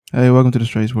Hey, welcome to the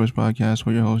Straight Sports Podcast.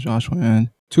 We're your host, Joshua, and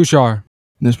Tushar.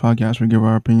 in this podcast, we give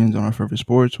our opinions on our favorite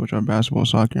sports, which are basketball,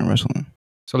 soccer, and wrestling.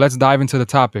 So let's dive into the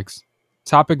topics.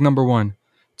 Topic number 1.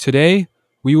 Today,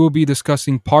 we will be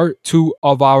discussing part 2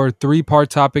 of our 3-part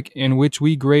topic in which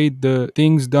we grade the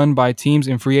things done by teams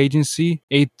in free agency,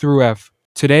 8 through F.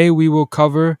 Today, we will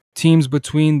cover teams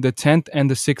between the 10th and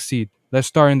the 6th seed. Let's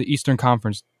start in the Eastern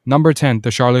Conference. Number 10,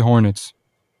 the Charlotte Hornets.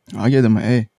 I give them an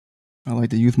A. I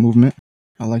like the youth movement.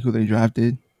 I like who they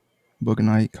drafted. Booker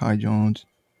Knight, Kai Jones,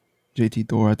 JT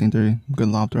Thor. I think they're good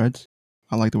lob threats.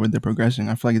 I like the way they're progressing.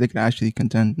 I feel like they could actually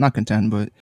not contend, but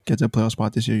get to a playoff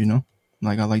spot this year,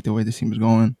 Like, I like the way this team is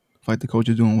going. I feel like the coach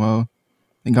is doing well.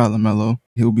 They got LaMelo.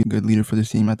 He'll be a good leader for this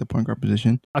team at the point guard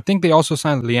position. I think they also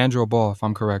signed Leandro Ball, if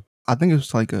I'm correct. I think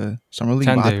it's like a summer league,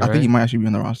 10 but day, I think he right? might actually be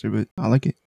on the roster, but I like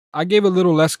it. I gave a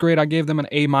little less grade. I gave them an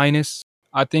A-.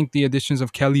 I think the additions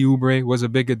of Kelly Oubre was a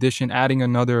big addition, adding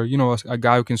another, a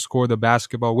guy who can score the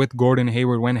basketball with Gordon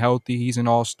Hayward when healthy. He's an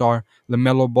all-star.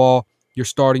 LaMelo Ball, your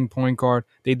starting point guard.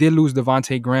 They did lose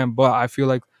Devontae Graham, but I feel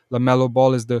like LaMelo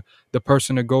Ball is the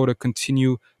person to go to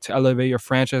continue to elevate your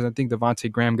franchise. I think Devontae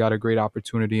Graham got a great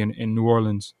opportunity in New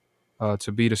Orleans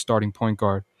to be the starting point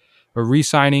guard.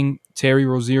 Re-signing Terry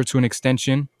Rozier to an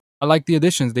extension. I like the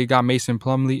additions. They got Mason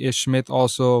Plumlee, Ish Smith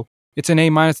also. It's an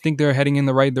A-. I think they're heading in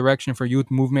the right direction for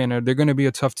youth movement, and they're going to be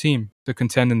a tough team to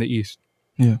contend in the East.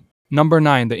 Yeah. Number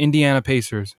 9, the Indiana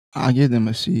Pacers. I give them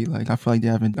a C. Like, I feel like they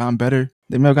haven't gotten better.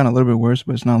 They may have gotten a little bit worse,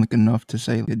 but it's not like enough to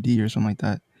say like a D or something like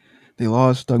that. They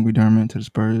lost Doug McDermott to the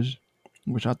Spurs,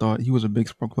 which I thought he was a big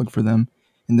spark plug for them.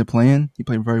 In the play-in, he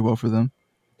played very well for them.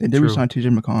 They did True. resign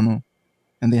TJ McConnell,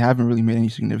 and they haven't really made any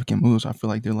significant moves. I feel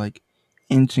like they're like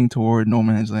inching toward no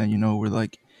man's land, where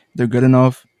like they're good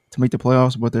enough to make the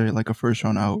playoffs, but they're like a first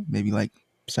round out, maybe like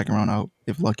second round out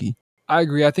if lucky. I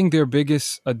agree. I think their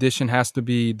biggest addition has to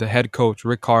be the head coach,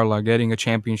 Rick Carlisle, getting a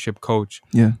championship coach.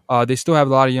 Yeah. They still have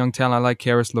a lot of young talent. I like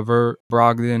Karis LeVert,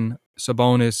 Brogdon,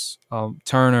 Sabonis,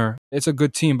 Turner. It's a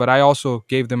good team, but I also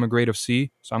gave them a grade of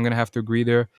C, so I'm going to have to agree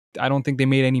there. I don't think they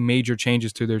made any major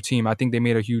changes to their team. I think they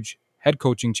made a huge head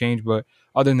coaching change, but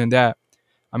other than that,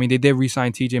 I mean, they did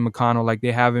re-sign TJ McConnell. Like,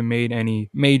 they haven't made any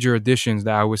major additions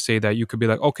that I would say that you could be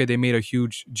like, okay, they made a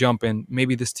huge jump, and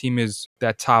maybe this team is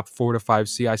that top 4 to 5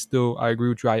 C. I agree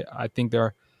with you. I think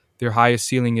their highest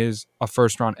ceiling is a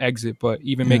first-round exit, but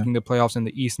even making the playoffs in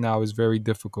the East now is very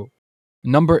difficult.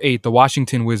 Number 8, the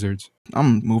Washington Wizards.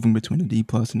 I'm moving between the D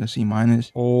plus and the C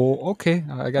minus. Oh, okay.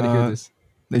 I got to hear this.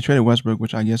 They traded Westbrook,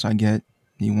 which I guess I get.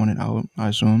 He wanted out, I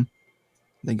assume.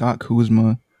 They got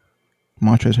Kuzma,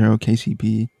 Montrezl Harrell,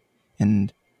 KCP,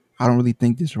 and I don't really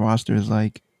think this roster is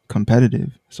like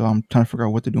competitive. So I'm trying to figure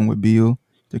out what they're doing with Beal.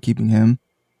 They're keeping him.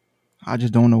 I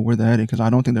just don't know where they're headed because I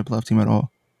don't think they're a playoff team at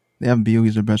all. They have Beal,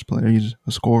 he's their best player, he's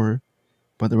a scorer,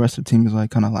 but the rest of the team is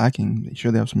like kind of lacking.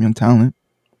 Sure, they have some young talent,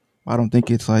 but I don't think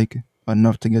it's like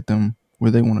enough to get them where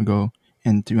they want to go.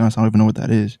 And to be honest, I don't even know what that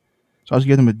is. So I just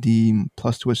give them a D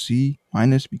plus to a C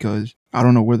minus because I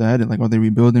don't know where they're headed. Like, are they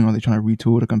rebuilding? Are they trying to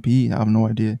retool to compete? I have no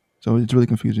idea. So it's really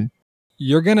confusing.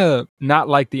 You're gonna not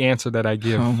like the answer that I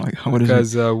give. Oh my God, what is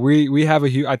it? Because we have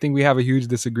I think we have a huge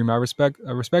disagreement.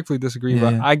 I respectfully disagree,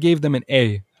 but I gave them an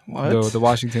A. What? The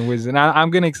Washington Wizards, and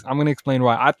I'm gonna explain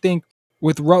why. I think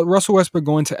with Russell Westbrook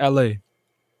going to LA,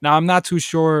 now I'm not too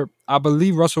sure. I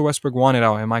believe Russell Westbrook wanted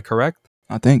out. Am I correct?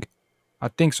 I think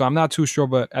so. I'm not too sure,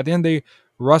 but at the end of the day,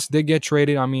 Russ did get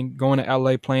traded. I mean, going to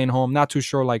LA, playing home. Not too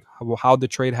sure like how the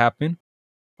trade happened.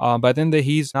 But then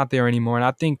he's not there anymore, and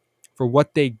I think for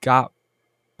what they got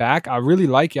back, I really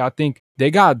like it. I think they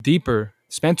got deeper.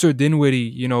 Spencer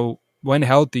Dinwiddie, when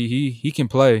healthy, he can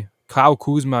play. Kyle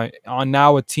Kuzma on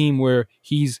now a team where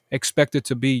he's expected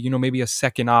to be, maybe a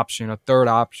second option, a third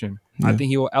option. Yeah. I think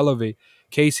he will elevate.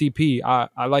 KCP,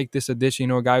 I like this addition,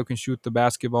 a guy who can shoot the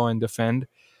basketball and defend.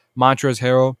 Montrezl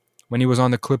Harrell, when he was on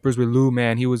the Clippers with Lou,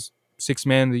 man, he was sixth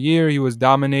man of the year. He was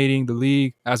dominating the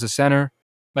league as a center.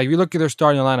 Like, if you look at their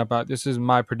starting lineup, this is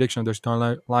my prediction of their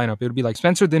starting lineup. It would be like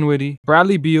Spencer Dinwiddie,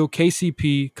 Bradley Beal,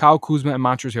 KCP, Kyle Kuzma, and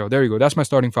Montrezl Harrell. There you go. That's my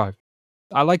starting 5.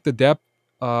 I like the depth.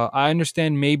 I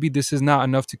understand maybe this is not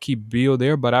enough to keep Beal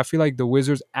there, but I feel like the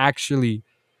Wizards actually,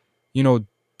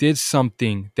 did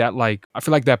something that, like, I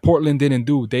feel like that Portland didn't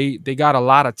do. They got a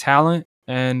lot of talent,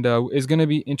 and it's going to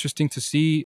be interesting to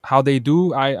see how they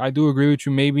do. I do agree with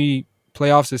you. Maybe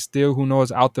playoffs is still, who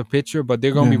knows, out the picture, but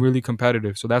they're going to be really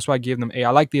competitive. So that's why I gave them A.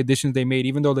 I like the additions they made.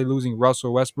 Even though they're losing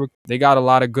Russell Westbrook, they got a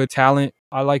lot of good talent.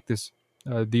 I like this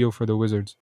deal for the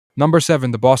Wizards. Number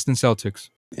 7, the Boston Celtics.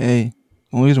 A.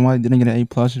 The only reason why they didn't get an A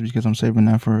plus is because I'm saving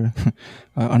that for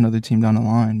another team down the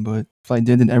line. But if they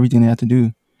did everything they had to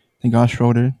do, they got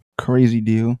Schroeder, Crazy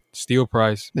deal. Steal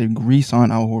price. They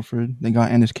re-signed Al Horford. They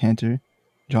got Ennis Cantor,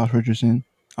 Josh Richardson.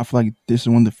 I feel like this is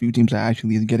one of the few teams that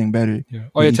actually is getting better Yeah.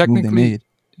 Oh with yeah, each move they made.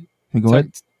 Go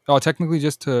ahead. technically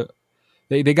just to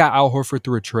they got Al Horford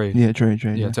through a trade. Yeah, trade.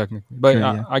 Yeah, Yeah, technically. But trade,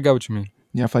 yeah. I get what you mean.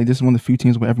 Yeah, I feel like this is one of the few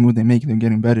teams where every move they make, they're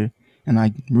getting better. And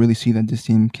I really see that this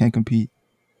team can compete.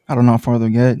 I don't know how far they'll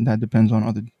get. That depends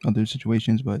on other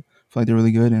situations, but I feel like they're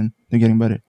really good and they're getting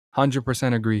better.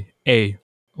 100% agree. A.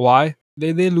 Why?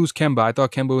 They lose Kemba. I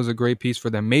thought Kemba was a great piece for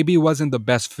them. Maybe it wasn't the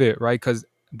best fit, right? Because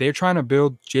they're trying to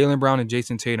build Jaylen Brown and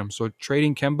Jason Tatum. So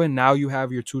trading Kemba, now you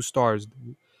have your two stars,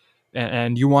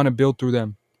 and you want to build through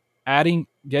them.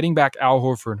 Getting back Al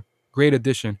Horford, great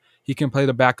addition. He can play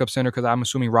the backup center because I'm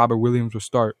assuming Robert Williams will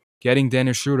start. Getting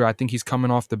Dennis Schroeder, I think he's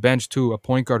coming off the bench too, a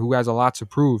point guard who has a lot to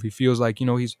prove. He feels like,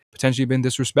 he's potentially been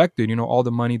disrespected, all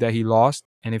the money that he lost.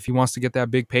 And if he wants to get that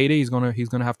big payday, he's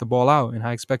gonna have to ball out. And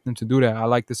I expect him to do that. I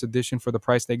like this addition for the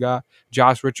price they got.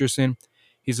 Josh Richardson,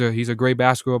 he's a great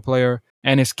basketball player.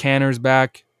 Ennis Cantor's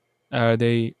back.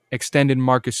 They extended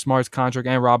Marcus Smart's contract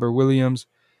and Robert Williams.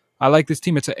 I like this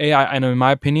team. It's an AI, and in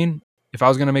my opinion, if I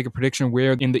was going to make a prediction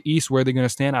where in the East where they're going to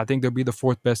stand, I think they'll be the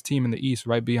fourth best team in the East,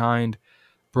 right behind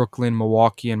Brooklyn,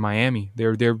 Milwaukee, and Miami.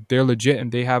 They're legit,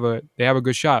 and they have a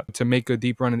good shot to make a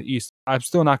deep run in the East. I'm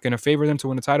still not going to favor them to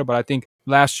win the title, but I think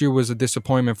last year was a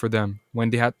disappointment for them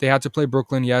when they had to play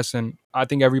Brooklyn, yes, and I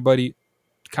think everybody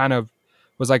kind of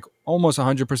was like almost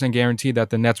 100% guaranteed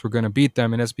that the Nets were going to beat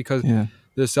them, and that's because the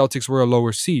Celtics were a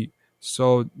lower seed.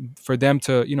 So for them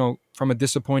to, from a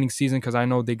disappointing season, because I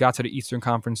know they got to the Eastern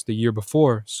Conference the year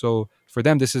before. So for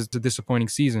them, this is a disappointing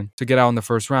season to get out in the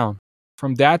first round.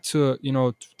 From that to,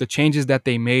 the changes that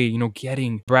they made,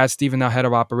 getting Brad Stevens now head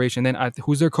of operation. Then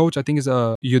who's their coach? I think is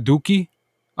Yuduki.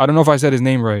 I don't know if I said his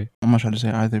name right. I'm not trying to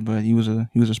say either, but he was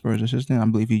a Spurs assistant. I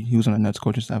believe he was on the Nets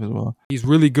coaching staff as well. He's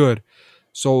really good.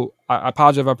 So I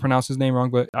apologize if I pronounced his name wrong,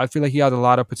 but I feel like he has a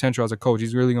lot of potential as a coach.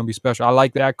 He's really going to be special. I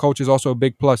like that coach is also a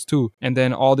big plus too. And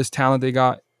then all this talent they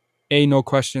got, no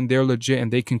question, they're legit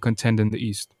and they can contend in the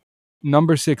East.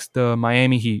 Number 6, the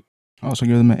Miami Heat. I also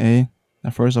give them an A.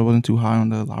 At first, I wasn't too high on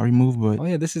the Lowry move, but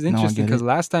this is interesting because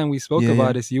last time we spoke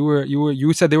about this,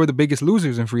 you said they were the biggest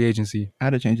losers in free agency. I had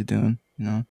to change it to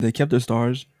them. They kept their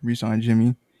stars, re-signed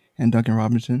Jimmy and Duncan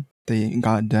Robinson. They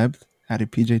got depth,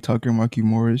 added PJ Tucker, Marquise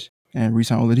Morris, and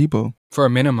re-signed Oladipo for a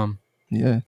minimum.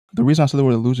 Yeah, the reason I said they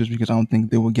were the losers because I don't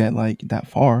think they will get like that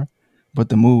far, but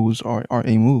the moves are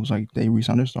A moves. Like they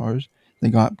re-signed their stars, they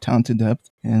got talented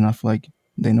depth, and I feel like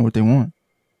they know what they want,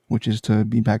 which is to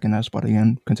be back in that spot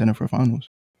again, contender for finals.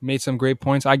 Made some great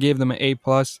points. I gave them an A+.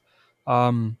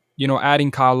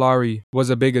 Adding Kyle Lowry was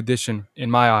a big addition in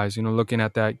my eyes. Looking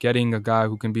at that, getting a guy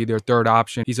who can be their third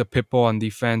option. He's a pit bull on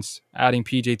defense. Adding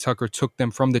PJ Tucker took them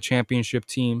from the championship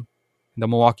team, the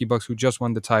Milwaukee Bucks, who just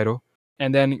won the title.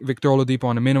 And then Victor Oladipo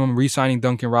on the minimum. Re-signing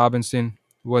Duncan Robinson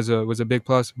was a big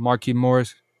plus. Marquise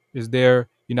Morris is there.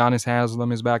 Udonis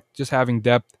Haslem is back. Just having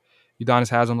depth. Udonis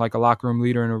Haslem like a locker room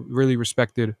leader and a really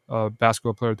respected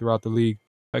basketball player throughout the league.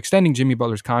 Extending Jimmy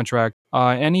Butler's contract.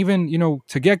 And even,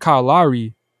 to get Kyle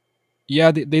Lowry,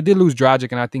 they did lose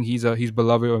Dragic, and I think he's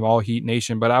beloved of all Heat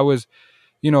Nation. But I was,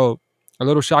 a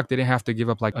little shocked they didn't have to give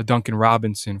up like a Duncan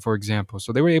Robinson, for example.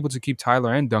 So they were able to keep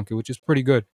Tyler and Duncan, which is pretty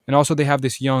good. And also they have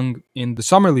this young in the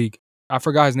Summer League. I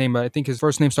forgot his name, but I think his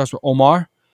first name starts with Omar.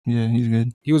 Yeah, he's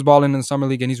good. He was balling in the Summer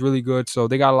League, and he's really good. So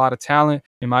they got a lot of talent.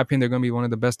 In my opinion, they're going to be one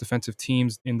of the best defensive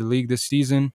teams in the league this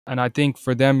season. And I think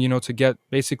for them, to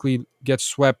get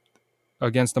swept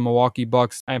against the Milwaukee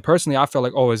Bucks. And personally, I felt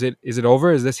like, is it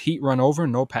over? Is this Heat run over?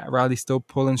 No, Pat Riley still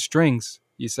pulling strings.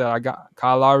 He said, I got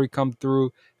Kyle Lowry come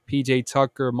through, PJ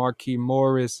Tucker, Marquise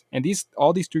Morris, and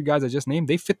all these 3 guys I just named,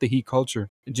 they fit the Heat culture.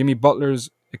 Jimmy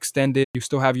Butler's extended. You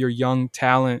still have your young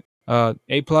talent, A+,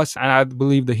 and I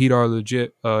believe the Heat are a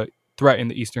legit threat in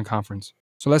the Eastern Conference.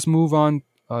 So let's move on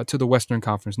to the Western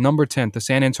Conference. Number 10, the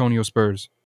San Antonio Spurs.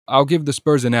 I'll give the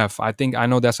Spurs an F. I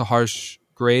know that's a harsh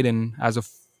grade, and as a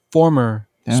former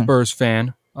Spurs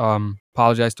fan,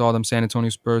 apologize to all them San Antonio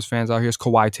Spurs fans out here. It's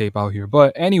Kawhi tape out here.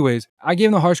 But anyways, I gave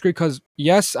them a harsh grade because,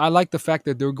 yes, I like the fact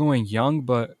that they're going young,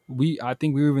 but I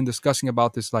think we were even discussing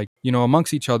about this, like,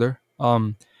 amongst each other,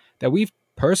 that we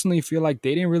personally feel like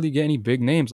they didn't really get any big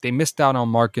names. They missed out on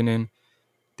Markkanen.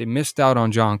 They missed out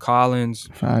on John Collins.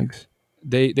 Facts.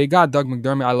 They got Doug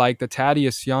McDermott. I like the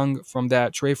Thaddeus Young from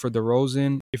that trade for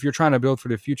DeRozan. If you're trying to build for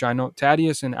the future, I know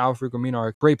Thaddeus and Al-Farouq Aminu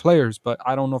are great players, but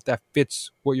I don't know if that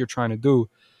fits what you're trying to do.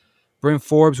 Bryn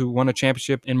Forbes, who won a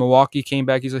championship in Milwaukee, came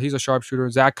back. He's a sharpshooter.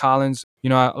 Zach Collins, a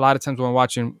lot of times when I'm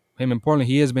watching him in Portland,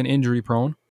 he has been injury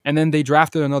prone. And then they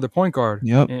drafted another point guard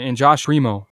in Josh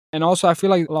Primo. And also, I feel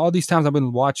like all these times I've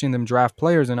been watching them draft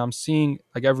players, and I'm seeing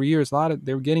like every year it's a lot of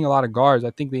they're getting a lot of guards.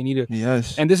 I think they need to,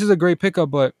 Yes, and this is a great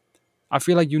pickup, but I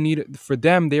feel like you need for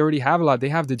them. They already have a lot. They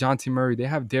have DeJounte Murray. They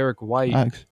have Derek White.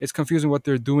 facts. It's confusing what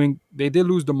they're doing. They did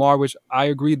lose DeMar, which I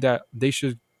agree that they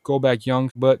should go back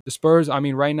young. But the Spurs, I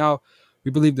mean, right now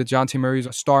we believe that DeJounte Murray is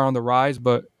a star on the rise.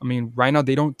 But I mean, right now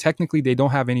they don't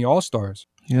have any All Stars.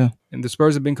 Yeah, And the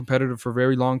Spurs have been competitive for a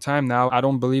very long time now. I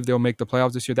don't believe they'll make the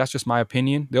playoffs this year. That's just my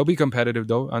opinion. They'll be competitive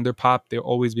though. Under Pop, they'll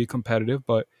always be competitive,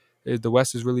 but the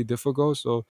West is really difficult.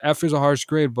 So F is a harsh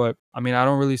grade, but I mean, I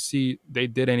don't really see they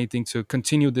did anything to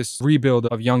continue this rebuild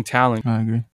of young talent. I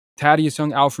agree. Thaddeus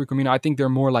Young, Alfred Camino, I think they're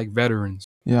more like veterans.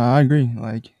 Yeah, I agree.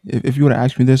 Like, if you would have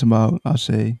asked me this about, I'll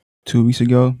say 2 weeks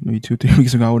ago, maybe 2 3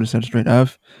 weeks ago, I would have said straight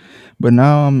F. But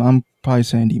now I'm probably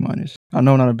saying D minus. I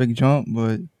know not a big jump,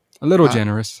 but A little I,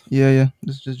 generous. yeah,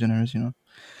 it's just generous, you know.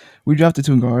 We drafted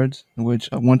two guards, which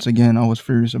once again I was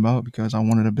furious about because I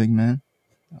wanted a big man.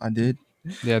 I did.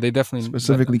 Yeah, they definitely.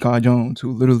 Specifically Kai Jones,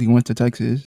 who literally went to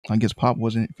Texas. I guess Pop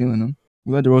wasn't feeling him.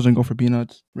 We let DeRozan go for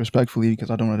peanuts, respectfully,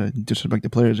 because I don't want to disrespect the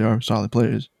players. They are solid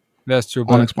players That's true, on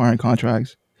but expiring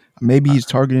contracts. Maybe he's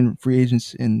targeting free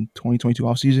agents in 2022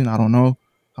 offseason. I don't know.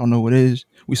 I don't know what it is.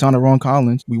 We signed the wrong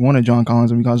Collins. We wanted John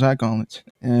Collins and we got Zach Collins.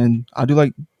 And I do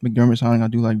like McDermott signing. I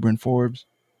do like Brent Forbes.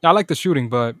 I like the shooting,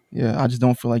 but Yeah, I just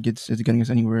don't feel like it's getting us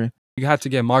anywhere. you had to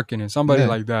get Markin and somebody Yeah,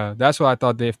 like that. That's what I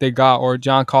thought if they got, or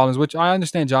John Collins, which I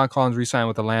understand John Collins re-signed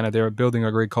with Atlanta. They were building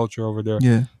a great culture over there.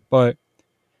 yeah. But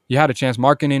you had a chance.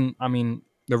 Markkinen, I mean,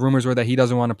 the rumors were that he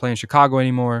doesn't want to play in Chicago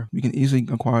anymore. We can easily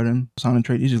acquire them, sign and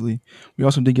trade easily. We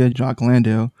also did get Jock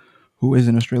Landale, who is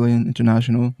an Australian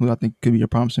international, who I think could be a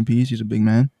promising piece. He's a big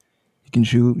man. He can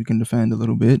shoot. He can defend a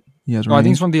little bit. He has Oh, I think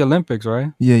he's range. from the Olympics,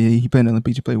 right? Yeah, he played in the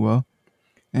Olympics. He played well.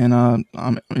 And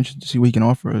I'm interested to see what he can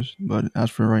offer us. But as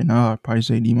for right now, I'd probably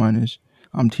say D minus.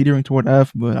 I'm teetering toward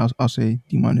F, but I'll say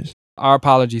D minus. Our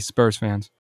apologies, Spurs fans.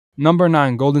 Number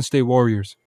 9, Golden State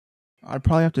Warriors. I'd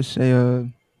probably have to say a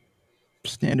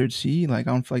standard C. Like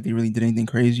I don't feel like they really did anything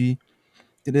crazy.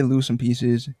 They did lose some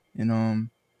pieces in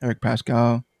Eric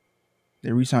Pascal.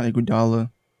 They re-signed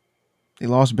Iguodala. They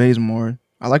lost Bazemore.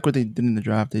 I like what they did in the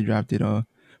draft. They drafted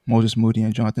Moses Moody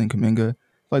and Jonathan Kuminga. I feel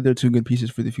like they're two good pieces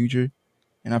for the future.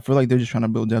 And I feel like they're just trying to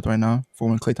build depth right now for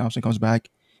when Klay Thompson comes back.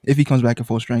 If he comes back at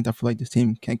full strength, I feel like this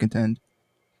team can contend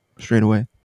straight away.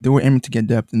 They were aiming to get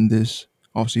depth in this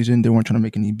offseason. They weren't trying to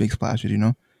make any big splashes, you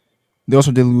know. They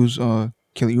also did lose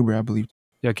Kelly Oubre, I believe.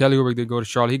 Yeah, Kelly Oubre did go to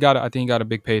Charlotte. I think he got a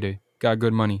big payday. Got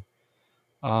good money.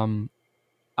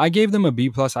 I gave them a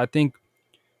B plus. I think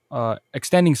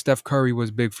extending Steph Curry was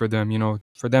big for them. You know,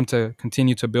 for them to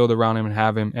continue to build around him and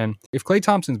have him. And if Klay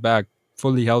Thompson's back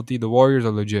fully healthy, the Warriors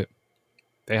are legit.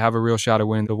 They have a real shot at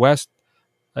winning the West.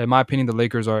 In my opinion, the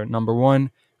Lakers are number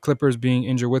 1. Clippers being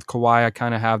injured with Kawhi, I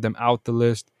kind of have them out the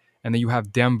list. And then you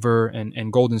have Denver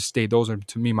and Golden State. Those are,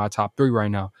 to me, my top 3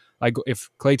 right now. Like, if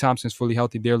Klay Thompson's fully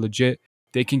healthy, they're legit.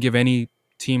 They can give any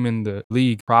team in the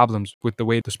league problems with the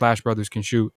way the Splash Brothers can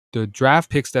shoot. The draft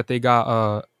picks that they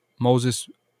got, Moses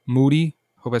Moody,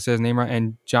 hope I said his name right,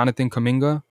 and Jonathan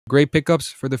Kuminga, great pickups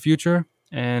for the future.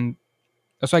 And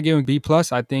that's why I gave him B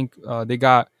plus. I think they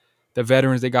got the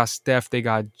veterans. They got Steph. They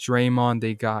got Draymond.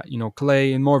 They got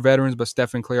Klay and more veterans. But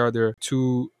Steph and Klay are their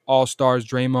 2 all stars.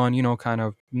 Draymond, kind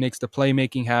of makes the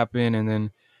playmaking happen, and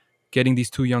then getting these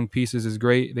 2 young pieces is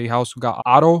great. They also got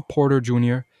Otto Porter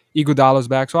Jr. Iguodala's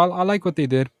back, so I like what they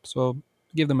did. So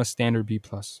give them a standard B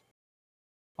plus.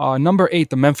 Number 8,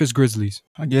 the Memphis Grizzlies.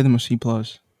 I gave them a C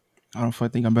plus. I don't feel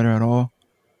like they got better at all.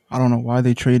 I don't know why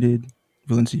they traded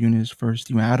Valanciunas for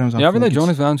Steven Adams. Yeah, I feel like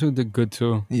Jonas Valanciunas did good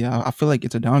too. Yeah, I feel like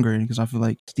it's a downgrade because I feel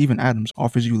like Steven Adams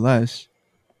offers you less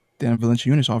than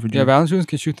Valanciunas offered you. Yeah, Valanciunas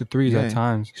can shoot the threes Yeah, at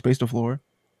times. he spaced the floor.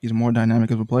 He's more dynamic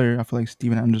of a player. I feel like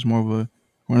Steven Adams is more of a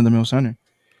run-of-the-mill center.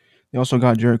 They also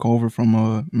got Jarrett Culver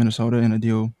from Minnesota in a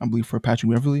deal, I believe, for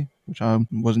Patrick Beverley, which I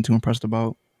wasn't too impressed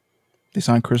about. They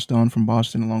signed Chris Dunn from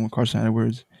Boston along with Carson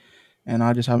Edwards. And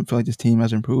I just haven't feel like this team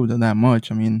has improved that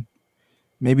much. I mean,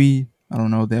 maybe, I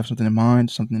don't know, they have something in mind,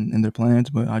 something in their plans,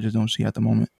 but I just don't see it at the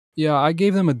moment. Yeah, I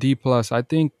gave them a D plus. I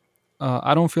think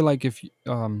I don't feel like if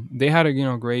they had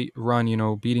a great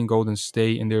run, beating Golden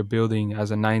State in their building as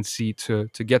a 9th seed to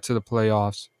get to the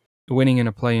playoffs, winning in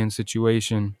a play-in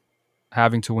situation,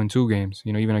 having to win 2 games,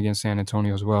 even against San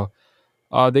Antonio as well.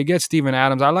 They get Steven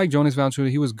Adams. I like Jonas Valanciunas.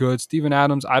 He was good. Steven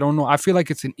Adams, I don't know. I feel like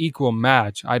it's an equal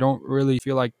match. I don't really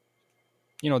feel like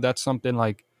that's something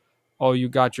like, oh, you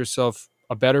got yourself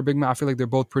a better big man. I feel like they're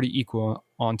both pretty equal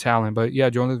on talent. But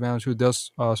yeah, Jonas Valanciunas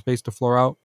does space the floor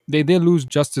out. They did lose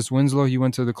Justice Winslow. He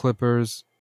went to the Clippers.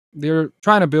 they're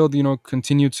trying to build,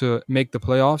 continue to make the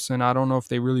playoffs. And I don't know if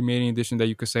they really made any addition that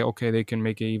you could say, okay, they can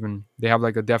make it even. They have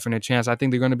like a definite chance. I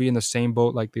think they're going to be in the same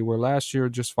boat like they were last year,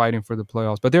 just fighting for the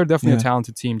playoffs. But they're definitely a Yeah.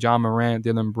 talented team. John Morant,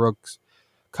 Dylan Brooks,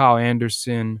 Kyle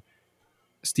Anderson,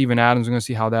 Steven Adams. We're going to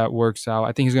see how that works out.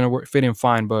 I think he's going to fit in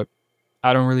fine, but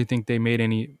I don't really think they made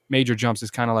any major jumps.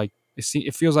 It's kind of like,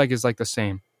 it feels like it's like the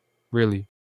same, really.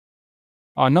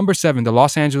 Number 7, the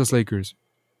Los Angeles Lakers.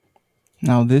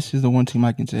 Now this is the one team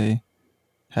I can say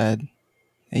had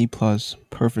A plus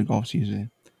perfect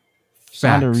offseason.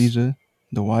 Signed Facts. Ariza,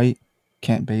 Dwight,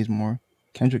 Kent Bazemore,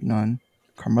 Kendrick Nunn,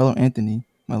 Carmelo Anthony,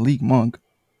 Malik Monk,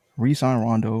 re-signed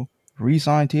Rondo,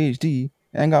 re-signed THD,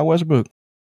 and got Westbrook.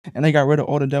 And they got rid of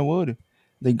all the dead wood.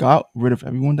 They got rid of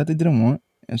everyone that they didn't want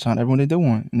and signed everyone they did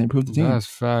want, and they improved the team. That's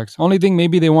facts. Only thing,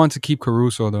 maybe they want to keep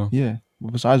Caruso, though. Yeah.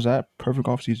 But besides that, perfect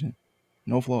offseason.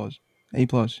 No flaws. A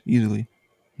plus, easily.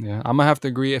 Yeah, I'm gonna have to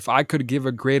agree. If I could give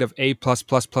a grade of A plus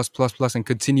plus plus plus plus and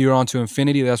continue on to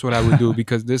infinity, that's what I would do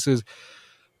because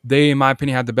they, in my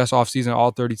opinion, had the best offseason of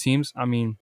all 30 teams. I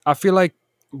mean, I feel like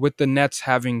with the Nets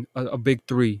having a big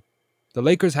 3, the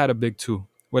Lakers had a big 2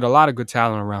 with a lot of good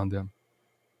talent around them.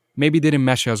 Maybe didn't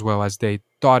mesh as well as they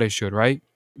thought it should, right?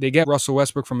 They get Russell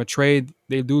Westbrook from a trade.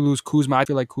 They do lose Kuzma. I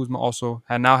feel like Kuzma also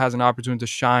now has an opportunity to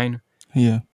shine.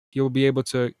 Yeah. He'll be able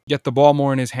to get the ball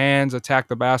more in his hands, attack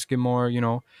the basket more,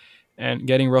 and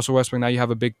getting Russell Westbrook, now you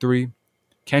have a big 3.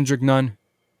 Kendrick Nunn,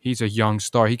 he's a young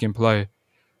star. He can play.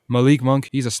 Malik Monk,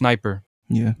 he's a sniper.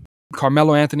 Yeah.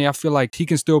 Carmelo Anthony, I feel like he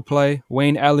can still play.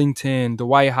 Wayne Ellington,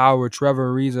 Dwight Howard,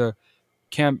 Trevor Ariza,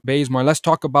 Kent Bazemore. Let's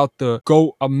talk about the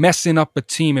GOAT of messing up a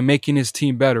team and making his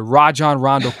team better. Rajon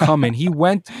Rondo coming. He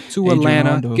went to Adrian Atlanta,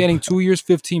 Rondo. getting 2 years,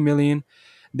 $15 million.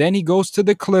 Then he goes to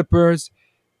the Clippers,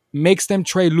 makes them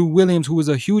trade Lou Williams, who was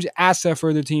a huge asset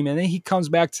for the team, and then he comes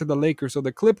back to the Lakers. So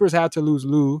the Clippers had to lose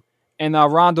Lou, and now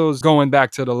Rondo's going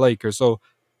back to the Lakers. So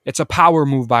it's a power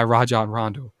move by Rajon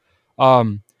Rondo.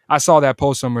 I saw that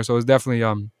post somewhere, so it's definitely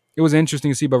it was interesting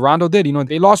to see. But Rondo did,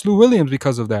 they lost Lou Williams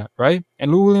because of that, right?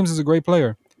 And Lou Williams is a great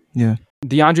player. Yeah.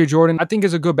 DeAndre Jordan, I think,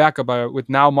 is a good backup with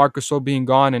now Marc Gasol being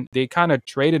gone, and they kind of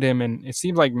traded him, and it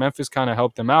seems like Memphis kind of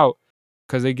helped him out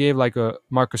because they gave like a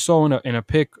Marc Gasol and a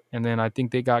pick, and then I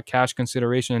think they got cash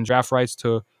consideration and draft rights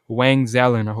to Wang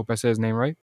Zellin. I hope I said his name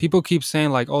right. People keep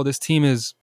saying like, oh, this team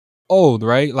is old,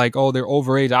 right? Like, oh, they're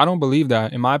overage. I don't believe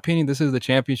that. In my opinion, this is the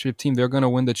championship team. They're going to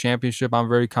win the championship. I'm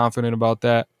very confident about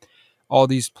that. All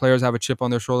these players have a chip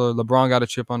on their shoulder. LeBron got a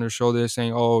chip on their shoulder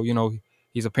saying, oh,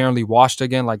 he's apparently washed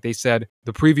again. Like they said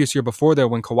the previous year before that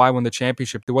when Kawhi won the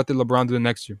championship, what did LeBron do the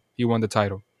next year? He won the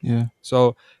title. Yeah.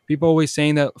 So people always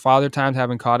saying that Father Times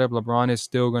haven't caught up. LeBron is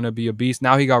still going to be a beast.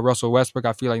 Now he got Russell Westbrook.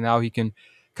 I feel like now he can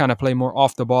kind of play more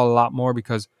off the ball a lot more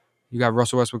because you got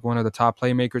Russell Westbrook, one of the top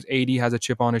playmakers. AD has a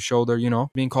chip on his shoulder,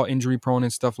 being called injury prone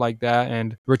and stuff like that.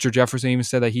 And Richard Jefferson even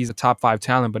said that he's a top 5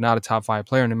 talent, but not a top 5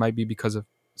 player. And it might be because of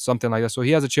something like that. So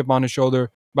he has a chip on his shoulder.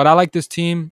 But I like this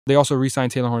team. They also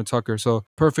re-signed Taylor Horton-Tucker. So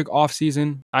perfect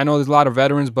offseason. I know there's a lot of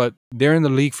veterans, but they're in the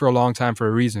league for a long time for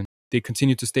a reason. They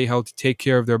continue to stay healthy, take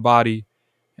care of their body.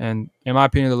 And in my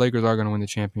opinion, the Lakers are going to win the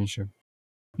championship.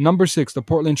 Number 6, the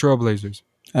Portland Trailblazers.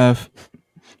 F.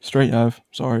 Straight F.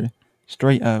 Sorry.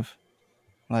 Straight F.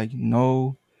 Like,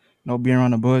 no being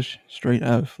around the bush. Straight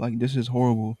F. Like, this is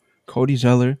horrible. Cody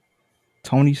Zeller,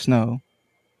 Tony Snell,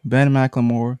 Ben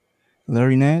McLemore,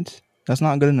 Larry Nance. That's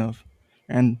not good enough.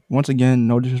 And once again,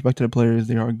 no disrespect to the players.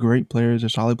 They are great players. They're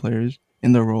solid players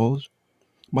in their roles.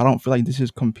 But I don't feel like this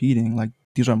is competing. Like,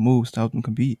 these are moves to help them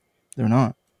compete. They're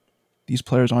not. These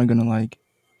players aren't going to, like,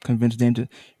 convince Dame to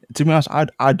be honest,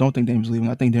 I don't think Dame's leaving.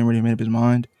 I think Dame already made up his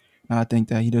mind. And I think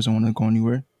that he doesn't want to go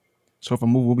anywhere. So if a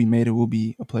move will be made, it will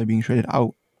be a player being traded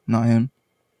out, not him.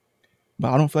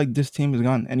 But I don't feel like this team has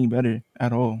gotten any better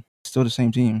at all. It's still the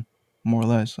same team, more or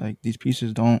less. Like, these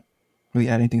pieces don't really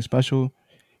add anything special.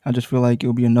 I just feel like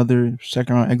it'll be another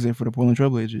second-round exit for the Portland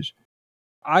Trailblazers.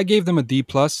 I gave them a D+.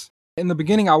 In the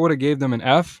beginning, I would have gave them an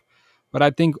F. But I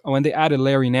think when they added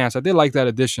Larry Nance, I did like that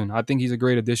addition. I think he's a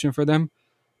great addition for them.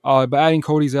 But adding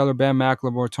Cody Zeller, Ben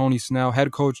McLemore, Tony Snell,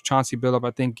 head coach Chauncey Billups, I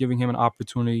think giving him an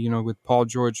opportunity, with Paul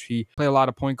George, he played a lot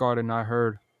of point guard, and I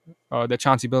heard that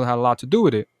Chauncey Billups had a lot to do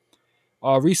with it.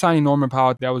 Re-signing Norman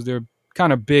Powell, that was their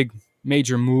kind of big,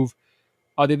 major move.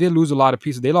 They did lose a lot of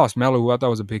pieces. They lost Melo, who I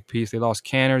thought was a big piece. They lost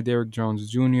Canner, Derrick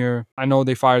Jones Jr. I know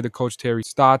they fired the coach Terry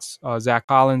Stotts. Zach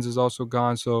Collins is also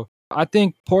gone. So I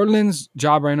think Portland's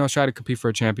job right now is trying to compete for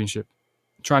a championship,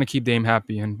 trying to keep Dame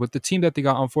happy. And with the team that they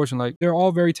got, unfortunately, they're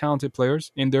all very talented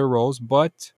players in their roles,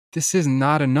 but this is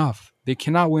not enough. They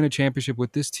cannot win a championship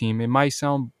with this team. It might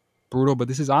sound brutal, but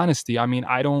this is honesty. I mean,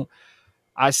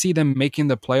 I see them making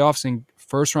the playoffs and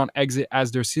first round exit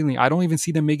as their ceiling. I don't even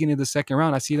see them making it the second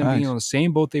round. I see them being Facts. on the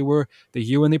same boat they were the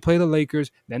year when they played the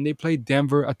Lakers. Then they played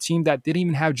Denver, a team that didn't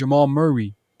even have Jamal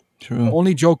Murray, True.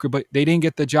 only Joker, but they didn't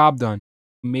get the job done.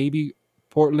 Maybe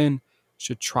Portland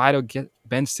should try to get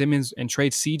Ben Simmons and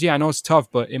trade CJ. I know it's tough,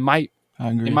 but it might I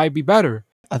agree. be better.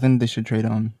 I think they should trade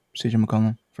CJ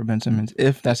McCollum for Ben Simmons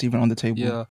if that's even on the table.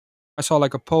 Yeah. I saw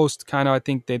like a post kind of, I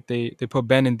think that they put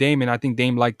Ben and Dame, and I think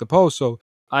Dame liked the post. So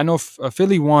I know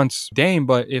Philly wants Dame,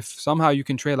 but if somehow you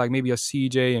can trade like maybe a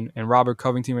CJ and Robert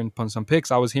Covington and some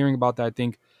picks, I was hearing about that. I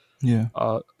think Yeah.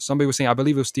 somebody was saying, I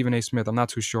believe it was Stephen A. Smith. I'm not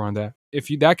too sure on that. If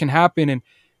that can happen and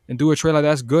do a trade like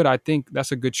that's good, I think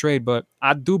that's a good trade. But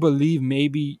I do believe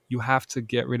maybe you have to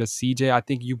get rid of CJ. I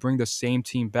think you bring the same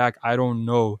team back. I don't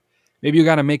know. Maybe you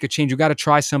got to make a change. You got to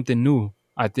try something new,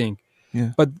 I think.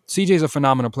 Yeah. But CJ is a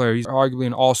phenomenal player. He's arguably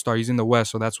an all-star. He's in the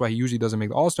West, so that's why he usually doesn't make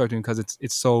the all-star team, because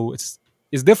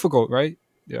it's difficult, right?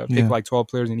 Yeah, pick Yeah. like 12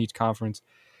 players in each conference.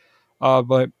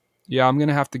 But yeah, I'm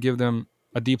gonna have to give them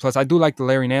a D plus. I do like the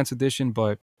Larry Nance edition,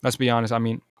 but let's be honest. I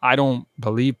mean, I don't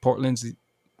believe Portland's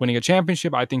winning a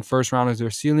championship. I think first round is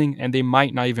their ceiling, and they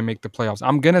might not even make the playoffs.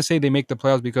 I'm gonna say they make the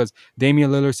playoffs because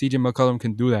Damian Lillard, CJ McCollum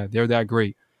can do that. They're that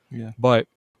great. Yeah. But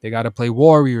they got to play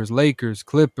Warriors, Lakers,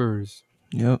 Clippers.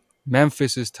 Yep.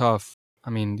 Memphis is tough.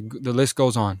 I mean, the list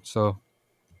goes on. So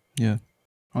Yeah.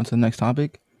 On to the next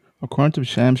topic. According to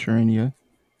Shams Charania,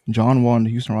 John Wall and the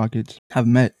Houston Rockets have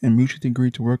met and mutually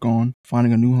agreed to work on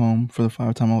finding a new home for the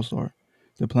five-time All-Star.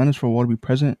 The plan is for Wall to be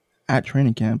present at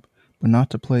training camp, but not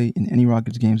to play in any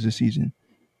Rockets games this season.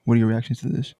 What are your reactions to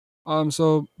this?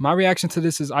 so my reaction to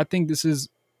this is I think this is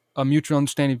a mutual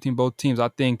understanding between both teams. I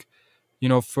think,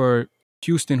 for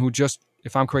Houston, who just,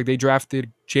 if I'm correct, they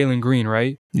drafted Jalen Green,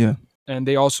 right? Yeah. And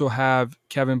they also have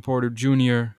Kevin Porter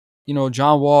Jr.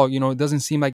 John Wall, it doesn't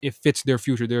seem like it fits their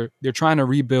future. They're trying to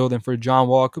rebuild, and for John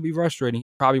Wall, it could be frustrating. He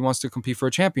probably wants to compete for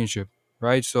a championship,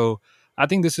 right? So I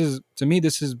think this is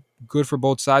good for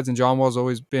both sides, and John Wall's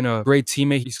always been a great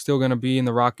teammate. He's still going to be in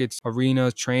the Rockets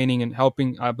arena training and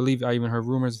helping. I believe I even heard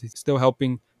rumors he's still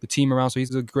helping the team around. So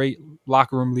he's a great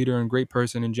locker room leader and great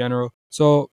person in general.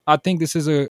 So I think this is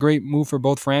a great move for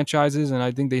both franchises, and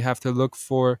I think they have to look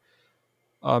for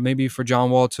maybe for John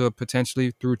Wall to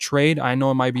potentially through trade. I know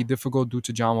it might be difficult due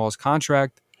to John Wall's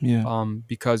contract. Yeah.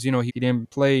 Because he didn't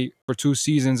play for 2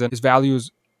 seasons and his value has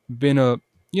been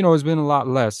has been a lot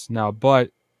less now.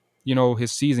 But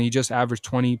his season, he just averaged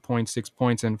 20.6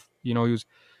 points and he was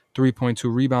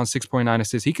 3.2 rebounds, 6.9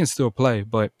 assists. He can still play,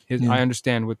 but Yeah. I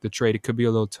understand with the trade it could be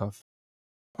a little tough.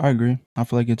 I agree. I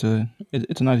feel like it's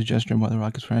a nice gesture by the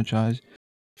Rockets franchise.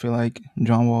 I feel like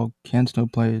John Wall can still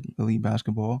play elite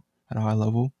basketball at a high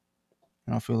level.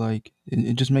 And I feel like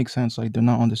it just makes sense. Like, they're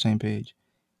not on the same page.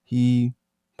 He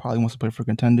probably wants to play for a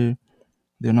contender.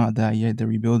 They're not that yet. They're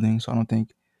rebuilding. So I don't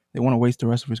think they want to waste the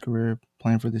rest of his career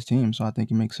playing for this team. So I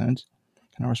think it makes sense.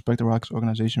 And I respect the Rockets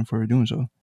organization for doing so.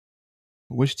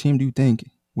 Which team do you think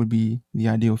would be the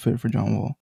ideal fit for John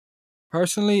Wall?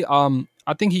 Personally,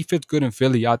 I think he fits good in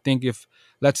Philly. I think if,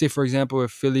 let's say, for example,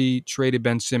 if Philly traded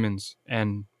Ben Simmons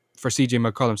and for CJ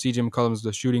McCollum is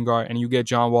the shooting guard, and you get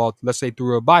John Wall, let's say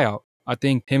through a buyout, I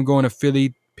think him going to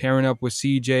Philly, pairing up with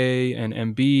CJ and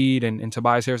Embiid and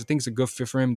Tobias Harris, I think it's a good fit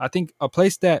for him. I think a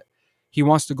place that he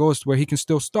wants to go is where he can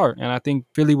still start, and I think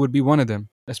Philly would be one of them,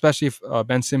 especially if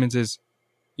Ben Simmons is,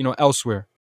 elsewhere.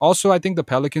 Also, I think the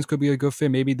Pelicans could be a good fit.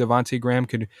 Maybe Devontae Graham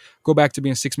could go back to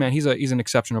being six man. He's an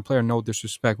exceptional player, no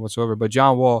disrespect whatsoever. But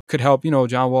John Wall could help.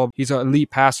 John Wall, he's an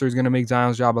elite passer. He's going to make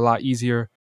Zion's job a lot easier.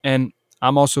 And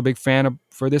I'm also a big fan of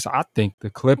for this. I think the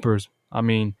Clippers. I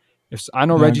mean, if I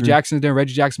know Yeah, I Reggie agree. Jackson's there,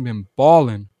 Reggie Jackson been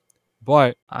balling,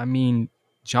 but I mean,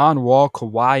 John Wall,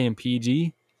 Kawhi, and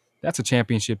PG. That's a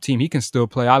championship team. He can still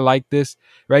play. I like this.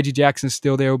 Reggie Jackson's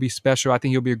still there. Will be special. I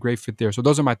think he'll be a great fit there. So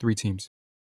those are my 3 teams.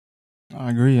 I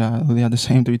agree. They have the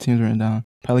same 3 teams written down.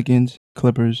 Pelicans,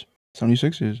 Clippers,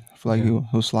 76ers. I feel like Yeah.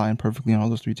 he'll slide in perfectly on all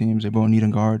those 3 teams. They both need a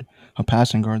guard, a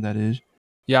passing guard, that is.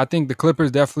 Yeah, I think the Clippers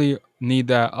definitely need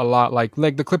that a lot. Like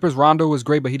the Clippers, Rondo was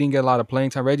great, but he didn't get a lot of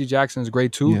playing time. Reggie Jackson is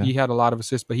great too. Yeah. He had a lot of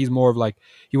assists, but he's more of like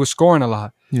he was scoring a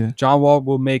lot. Yeah. John Wall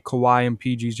will make Kawhi and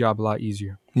PG's job a lot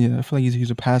easier. Yeah, I feel like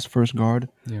he's a pass first guard.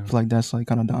 Yeah. I feel like that's like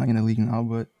kind of dying in the league now,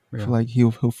 but I Yeah. feel like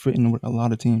he'll fit in with a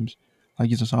lot of teams. Like,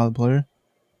 he's a solid player,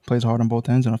 plays hard on both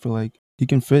ends, and I feel like he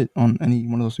can fit on any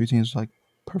one of those 3 teams like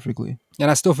perfectly. And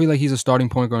I still feel like he's a starting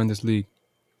point guard in this league.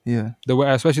 Yeah. The way,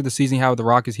 especially the season he had with the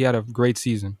Rockets, he had a great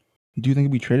season. Do you think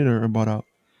he'll be traded or bought out?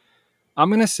 I'm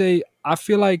gonna say I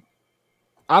feel like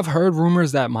I've heard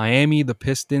rumors that Miami, the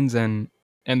Pistons, and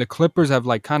the Clippers have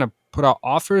like kind of put out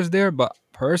offers there, but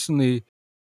personally,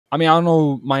 I mean, I don't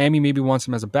know. Miami maybe wants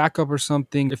him as a backup or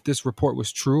something. If this report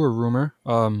was true or rumor,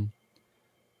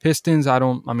 Pistons. I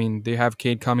don't. I mean, they have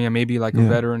Cade Cunningham, maybe like a Yeah.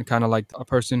 veteran, kind of like a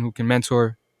person who can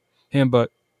mentor him.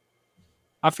 But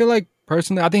I feel like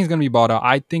personally, I think he's gonna be bought out.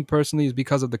 I think personally is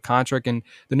because of the contract and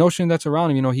the notion that's around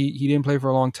him. You know, he didn't play for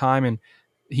a long time and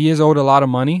he is owed a lot of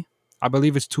money. I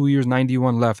believe it's 2 years,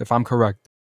 91 left, if I'm correct.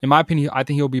 In my opinion, I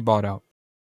think he'll be bought out.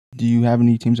 Do you have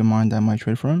any teams in mind that might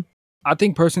trade for him? I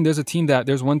think personally,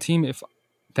 there's one team if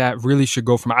that really should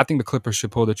go from. I think the Clippers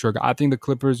should pull the trigger. I think the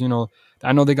Clippers,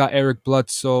 I know they got Eric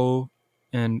Bledsoe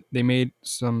and they made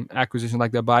some acquisitions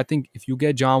like that, but I think if you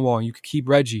get John Wall, you could keep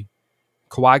Reggie.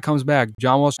 Kawhi comes back.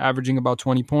 John Wall's averaging about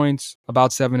 20 points,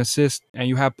 about 7 assists, and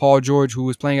you have Paul George, who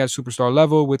is playing at a superstar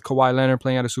level, with Kawhi Leonard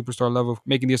playing at a superstar level,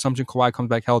 making the assumption Kawhi comes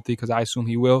back healthy, because I assume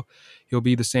he will. He'll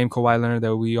be the same Kawhi Leonard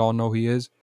that we all know he is.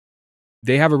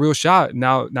 They have a real shot.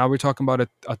 Now we're talking about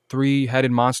a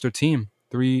three-headed monster team,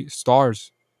 3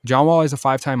 stars. John Wall is a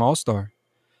 5-time All-Star,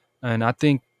 and I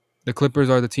think the Clippers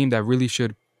are the team that really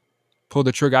should pull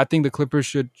the trigger. I think the Clippers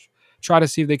should try to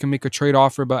see if they can make a trade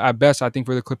offer, but at best, I think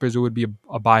for the Clippers, it would be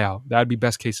a buyout. That would be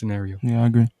best case scenario. Yeah, I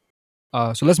agree.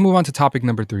 So let's move on to topic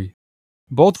number 3.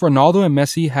 Both Ronaldo and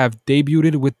Messi have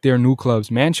debuted with their new clubs,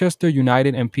 Manchester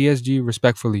United and PSG,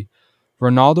 respectively.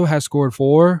 Ronaldo has scored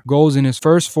 4 goals in his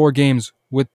first 4 games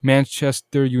with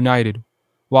Manchester United,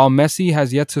 while Messi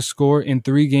has yet to score in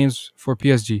 3 games for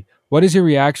PSG. What is your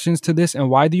reactions to this,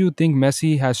 and why do you think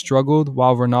Messi has struggled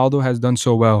while Ronaldo has done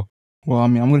so well? Well, I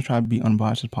mean, I'm going to try to be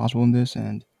unbiased as possible in this,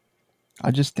 and I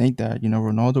just think that,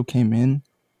 Ronaldo came in.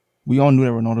 We all knew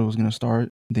that Ronaldo was going to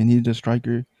start. They needed a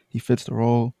striker. He fits the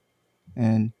role,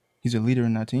 and he's a leader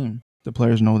in that team. The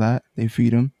players know that. They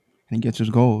feed him, and he gets his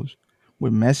goals.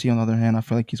 With Messi, on the other hand, I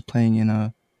feel like he's playing in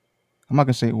a. I'm not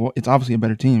going to say, well, it's obviously a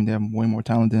better team. They have way more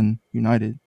talent than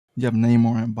United. You have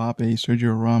Neymar, Mbappe,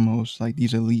 Sergio Ramos, like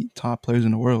these elite top players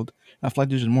in the world. I feel like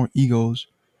there's just more egos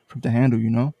for him to handle.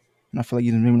 And I feel like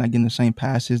he's maybe not getting the same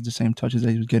passes, the same touches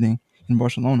that he was getting in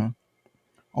Barcelona.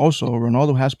 Also,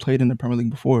 Ronaldo has played in the Premier League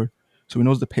before, so he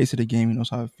knows the pace of the game, he knows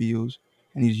how it feels,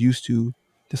 and he's used to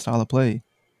the style of play.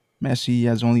 Messi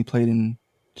has only played in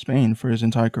Spain for his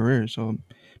entire career, so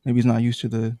maybe he's not used to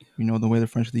the way the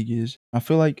French league is. I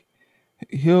feel like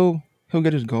he'll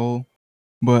get his goal,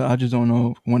 but I just don't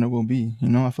know when it will be. I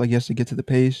feel like he has to get to the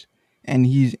pace, and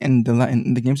he's in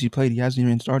the games he played, he hasn't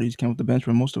even started. He's came off the bench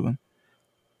for most of them,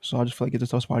 so I just feel like it's a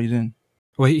tough spot he's in.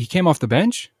 Well, he came off the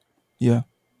bench? Yeah,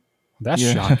 That's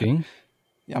yeah. shocking.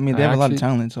 I mean, I they have a lot of actually,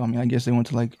 talent, so I mean, I guess they want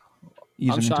to like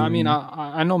ease I'm him sure. into I it. mean,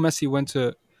 I know Messi went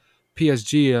to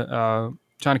PSG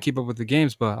trying to keep up with the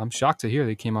games, but I'm shocked to hear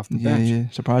they came off the Yeah, bench. yeah,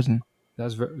 surprising.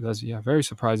 That's very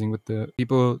surprising. With the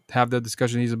people have the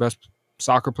discussion, he's the best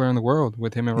soccer player in the world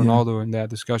with him and Yeah, Ronaldo in that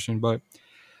discussion. But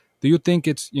do you think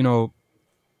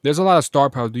there's a lot of star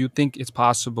power? Do you think it's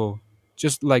possible,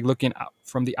 just like looking out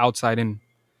from the outside in?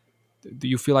 Do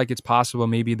you feel like it's possible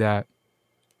maybe that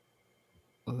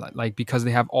like because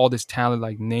they have all this talent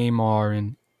like Neymar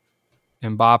and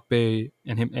Mbappe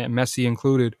and him and Messi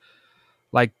included,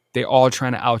 like they all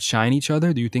trying to outshine each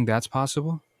other? Do you think that's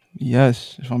possible?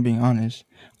 yes. If I'm being honest,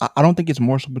 I don't think it's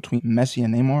more so between Messi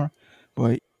and Neymar,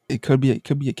 but it could be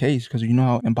a case because you know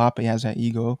how Mbappe has that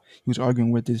ego. He was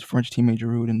arguing with his French teammate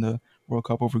Giroud in the World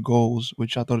Cup over goals,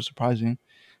 which I thought was surprising.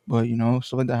 But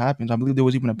stuff like that happens. I believe there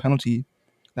was even a penalty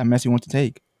that Messi wanted to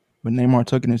take, but Neymar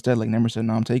took it instead. Like Neymar said,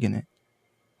 "No, I'm taking it,"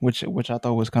 which I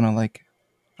thought was kind of like.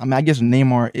 I mean, I guess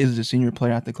Neymar is the senior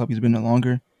player at the club. He's been there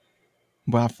longer.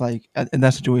 But I feel like in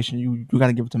that situation, you got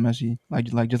to give it to Messi. Like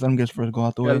just let him get his first goal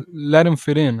out the Yeah, way. let him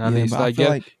fit in at Yeah, least. but Like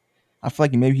get I feel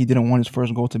like maybe he didn't want his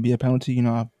first goal to be a penalty.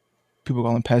 People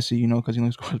call him Pessi, because he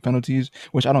only scores penalties,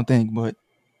 which I don't think. But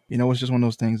it's just one of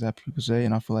those things that people say,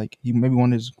 and I feel like he maybe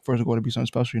wanted his first goal to be something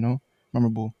special,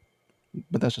 memorable.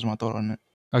 But that's just my thought on it.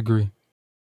 agree.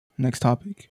 Next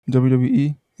topic: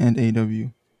 WWE and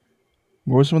AEW.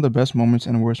 What were some of the best moments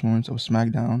and worst moments of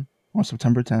SmackDown on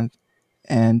September 10th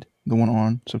and the one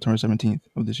on September 17th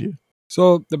of this year?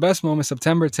 So the best moment,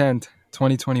 September 10th,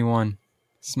 2021,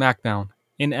 SmackDown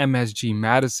in MSG,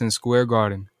 Madison Square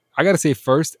Garden. I gotta say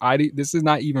first, this is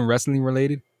not even wrestling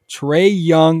related. Trey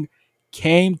Young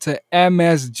came to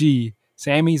MSG.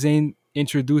 Sami Zayn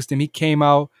introduced him. He came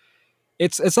out.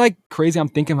 It's like crazy. I'm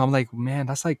like, man,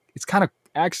 that's like it's kind of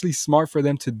actually smart for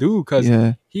them to do because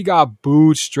Yeah, he got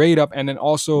booed straight up, and then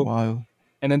also wild.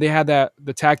 and then they had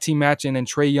the tag team match, and then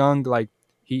Trey Young like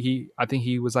he I think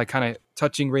he was like kind of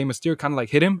touching Rey Mysterio, kind of like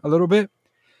hit him a little bit.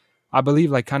 I believe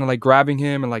like kind of like grabbing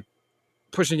him and like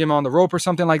pushing him on the rope or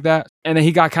something like that. And then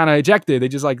he got kind of ejected. They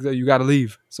just like you got to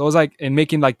leave. So it was like and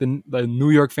making like the New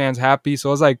York fans happy. So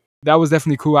it was like that was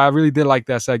definitely cool. I really did like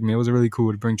that segment. It was really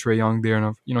cool to bring Trey Young there,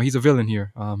 and he's a villain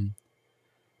here.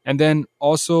 And then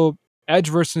also Edge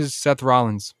versus Seth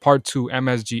Rollins, Part 2,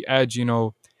 MSG. Edge,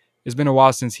 it's been a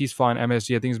while since he's fought in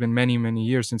MSG. I think it's been many, many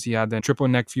years since he had that triple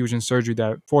neck fusion surgery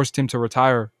that forced him to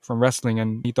retire from wrestling,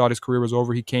 and he thought his career was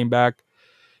over. He came back.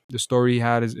 The story he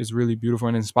had is really beautiful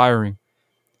and inspiring.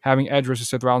 Having Edge versus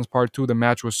Seth Rollins Part 2, the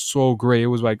match was so great. It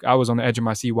was like I was on the edge of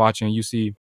my seat watching. You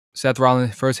see Seth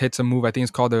Rollins first hits a move. I think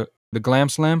it's called the Glam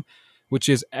Slam, which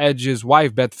is Edge's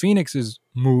wife, Beth Phoenix's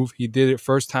move. He did it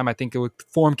first time. I think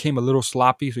form came a little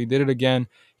sloppy, so he did it again.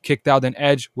 Kicked out. Then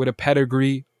Edge with a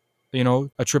pedigree,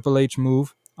 a Triple H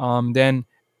move. Then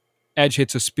Edge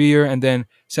hits a spear, and then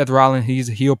Seth Rollins, he's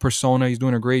a heel persona. He's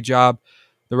doing a great job.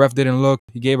 The ref didn't look.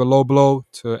 He gave a low blow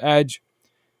to Edge,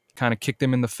 kind of kicked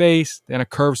him in the face, then a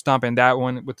curve stomp. And that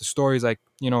one with the story is like,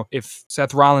 if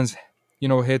Seth Rollins,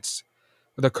 hits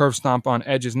the curve stomp on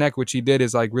Edge's neck, which he did,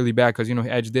 is like really bad because,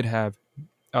 Edge did have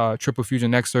triple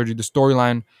fusion neck surgery. The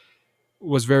storyline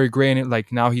was very great. And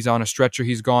like now he's on a stretcher,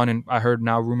 he's gone. And I heard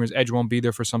now rumors Edge won't be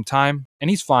there for some time.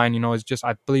 And he's fine, it's just,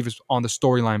 I believe it's on the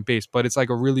storyline base, but it's like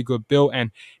a really good build.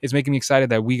 And it's making me excited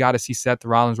that we got to see Seth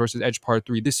Rollins versus Edge Part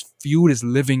 3. This feud is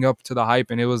living up to the hype,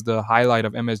 and it was the highlight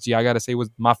of MSG. I got to say, it was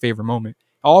my favorite moment.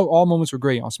 All moments were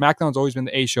great. On SmackDown's always been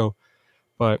the A show,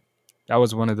 but that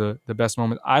was one of the best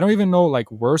moments. I don't even know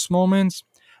like worst moments.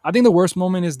 I think the worst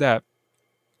moment is that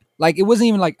like it wasn't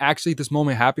even like actually this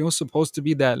moment happened. It was supposed to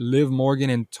be that Liv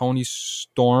Morgan and Toni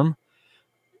Storm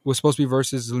was supposed to be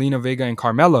versus Zelina Vega and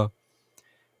Carmella,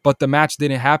 but the match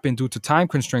didn't happen due to time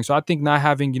constraints. So I think not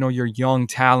having your young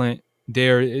talent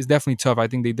there is definitely tough. I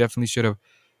think they definitely should have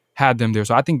had them there.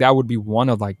 So I think that would be one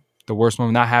of like the worst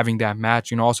moments, not having that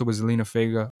match. Also with Zelina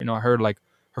Vega, I heard like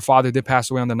her father did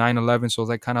pass away on the 9/11, so it was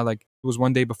like kind of like it was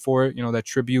one day before it, that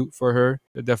tribute for her.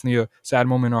 Definitely a sad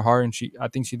moment in her heart, and I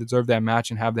think she deserved that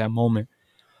match and have that moment.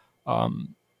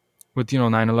 With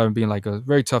 9/11 being like a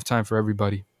very tough time for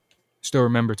everybody. Still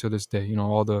remember to this day,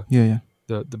 all the Yeah.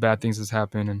 the bad things that's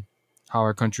happened and how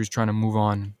our country's trying to move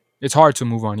on. It's hard to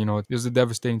move on. It was a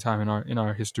devastating time in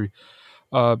our history.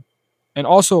 And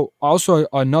also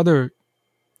another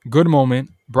good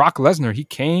moment, Brock Lesnar. He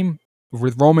came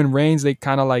with Roman Reigns. They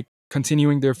kind of like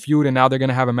continuing their feud, and now they're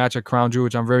gonna have a match at Crown Jewel,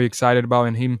 which I'm very excited about.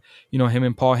 And him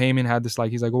and Paul Heyman had this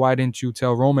like, he's like, why didn't you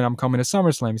tell Roman I'm coming to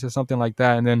SummerSlam? He said something like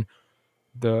that, and then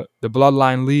the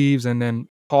bloodline leaves, and then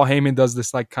Paul Heyman does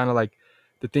this like kind of like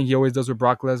the thing he always does with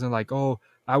Brock Lesnar, like, oh,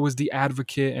 I was the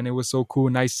advocate, and it was so cool,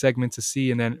 nice segment to see.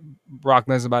 And then Brock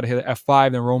Lesnar about to hit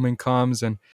F5, then Roman comes,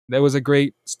 and that was a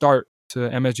great start to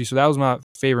MSG. So that was my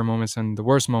favorite moments and the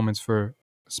worst moments for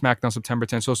SmackDown September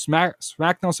 10th. So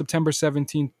SmackDown September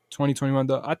 17th, 2021.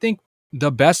 I think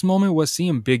the best moment was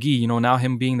seeing Big E, now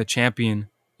him being the champion.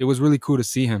 It was really cool to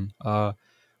see him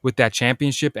with that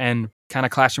championship and kind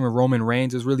of clashing with Roman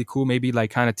Reigns. Is really cool. Maybe like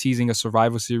kind of teasing a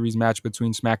Survivor Series match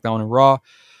between SmackDown and Raw,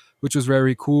 which was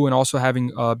very cool. And also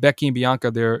having Becky and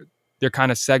Bianca, their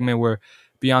kind of segment where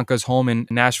Bianca's home in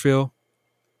Nashville.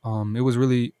 It was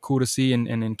really cool to see.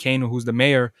 And Kane, who's the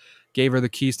mayor, gave her the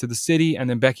keys to the city. And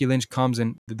then Becky Lynch comes,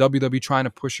 and the WWE trying to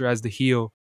push her as the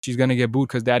heel. She's going to get booed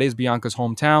because that is Bianca's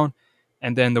hometown.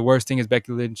 And then the worst thing is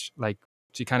Becky Lynch, like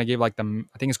she kind of gave like I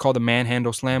think it's called the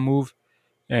manhandle slam move.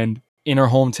 And in her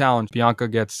hometown, Bianca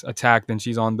gets attacked and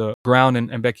she's on the ground,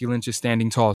 and Becky Lynch is standing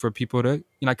tall for people to,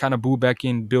 kind of boo Becky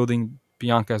and building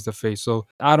Bianca as the face. So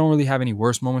I don't really have any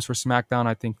worst moments for SmackDown.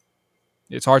 I think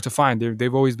it's hard to find.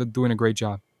 They've always been doing a great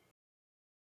job.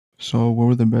 So, what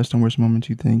were the best and worst moments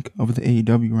you think of the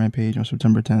AEW Rampage on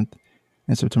September 10th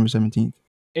and September 17th?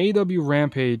 AEW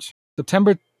Rampage,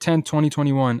 September 10th,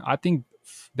 2021. I think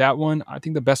that one, I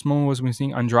think the best moment was when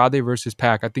seeing Andrade versus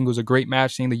Pac. I think it was a great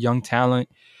match, seeing the young talent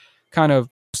kind of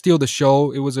steal the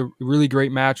show. It was a really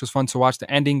great match. It was fun to watch. The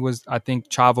ending was, I think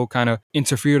Chavo kind of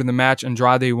interfered in the match.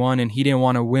 Andrade won, and he didn't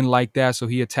want to win like that, so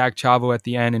he attacked Chavo at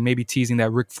the end, and maybe teasing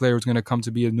that Ric Flair was going to come to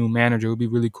be a new manager. It would be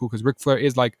really cool because Ric Flair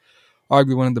is like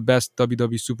arguably one of the best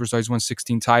WWE superstars. He's won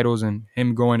 16 titles, and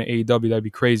him going to AEW, that'd be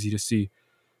crazy to see.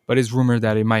 But it's rumored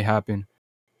that it might happen.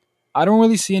 I don't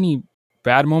really see any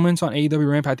bad moments on AEW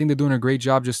Ramp. I think they're doing a great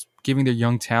job just giving their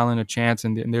young talent a chance,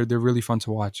 and they're really fun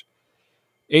to watch.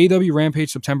 AEW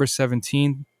Rampage, September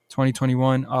 17th,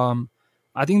 2021.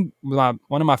 I think one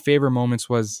of my favorite moments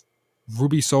was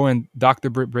Ruby Soho and Dr.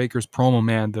 Britt Baker's promo,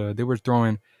 man. They were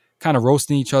throwing, kind of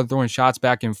roasting each other, throwing shots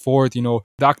back and forth.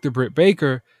 Dr. Britt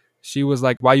Baker, she was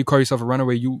like, why you call yourself a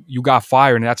runaway? You got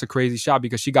fired. And that's a crazy shot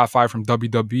because she got fired from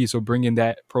WWE. So bringing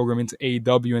that program into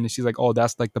AEW, and she's like, oh,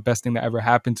 that's like the best thing that ever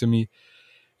happened to me.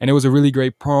 And it was a really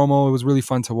great promo. It was really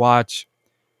fun to watch.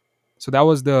 So that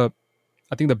was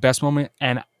I think the best moment.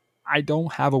 And I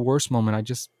don't have a worst moment.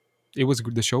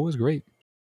 The show was great.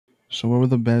 So, what were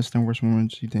the best and worst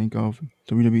moments you think of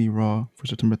WWE Raw for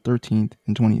September 13th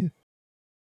and 20th?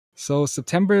 So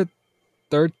September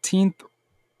 13th,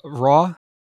 Raw,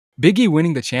 Biggie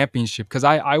winning the championship, because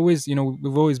I always,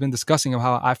 we've always been discussing of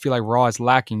how I feel like Raw is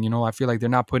lacking. I feel like they're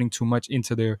not putting too much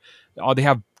into their. Oh, they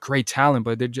have great talent,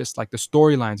 but they're just like the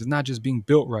storylines. It's not just being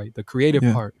built right, the creative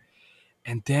Yeah. part.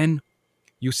 And then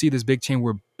you see this big chain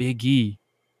where Big E,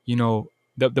 you know,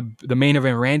 the main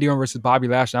event, Randy Orton versus Bobby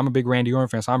Lashley. I'm a big Randy Orton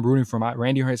fan, so I'm rooting for him.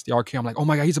 Randy Orton hits the RKO. I'm like, oh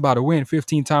my God, he's about to win.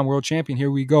 15-time world champion. Here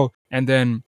we go. And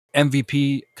then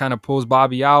MVP kind of pulls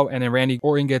Bobby out, and then Randy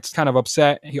Orton gets kind of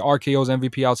upset. He RKOs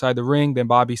MVP outside the ring. Then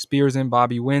Bobby spears him.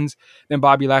 Bobby wins. Then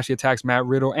Bobby Lashley attacks Matt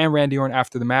Riddle and Randy Orton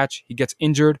after the match. He gets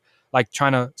injured, like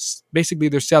trying to basically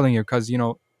they're selling it because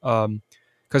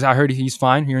because I heard he's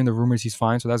fine. Hearing the rumors, he's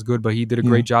fine, so that's good. But he did a Yeah.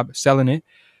 great job selling it.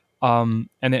 And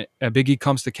then Big E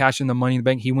comes to cash in the Money in the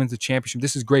Bank. He wins the championship.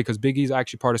 This is great because Big E's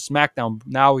actually part of SmackDown.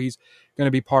 Now he's going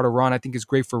to be part of Raw. And I think it's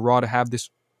great for Raw to have this,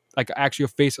 like, actually a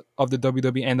face of the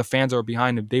WWE, and the fans are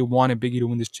behind him. They wanted Big E to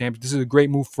win this championship. This is a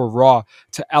great move for Raw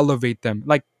to elevate them.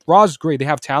 Like, Raw's great. They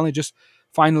have talent. Just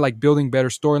finding, like, building better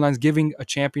storylines. Giving a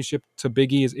championship to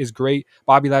Big E is great.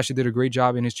 Bobby Lashley did a great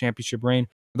job in his championship reign.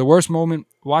 The worst moment,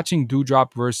 watching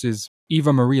Doudrop versus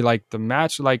Eva Marie, like, the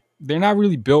match, like, they're not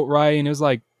really built right. And it was,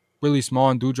 like, really small,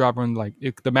 and Doudrop, and like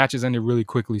the matches ended really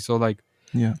quickly. So like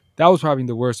Yeah. that was probably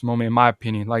the worst moment in my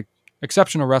opinion. Like,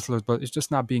 exceptional wrestlers, but it's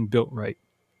just not being built right.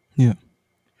 Yeah.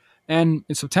 And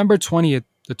in September 20th,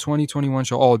 the 2021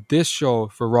 show. Oh, this show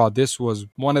for Raw, this was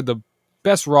one of the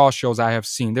best Raw shows I have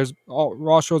seen. There's all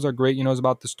Raw shows are great, it's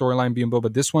about the storyline being built,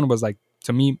 but this one was like,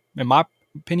 to me, in my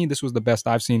opinion, this was the best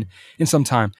I've seen in some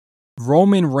time.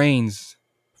 Roman Reigns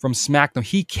from SmackDown,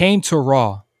 he came to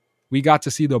Raw. We got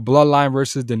to see the Bloodline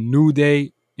versus the New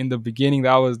Day in the beginning.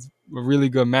 That was a really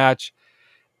good match.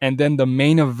 And then the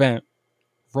main event,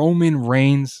 Roman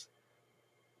Reigns,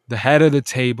 the head of the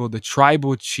table, the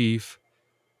tribal chief,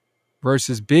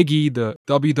 versus Big E, the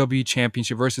WWE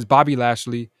Championship, versus Bobby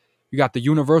Lashley. You got the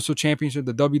Universal Championship,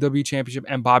 the WWE Championship,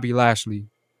 and Bobby Lashley.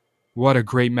 What a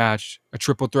great match. A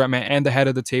triple threat, man. And the head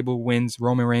of the table wins.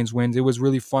 Roman Reigns wins. It was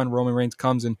really fun. Roman Reigns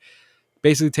comes and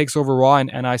basically takes over Raw.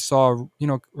 And I saw,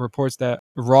 reports that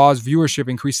Raw's viewership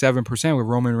increased 7% with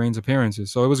Roman Reigns'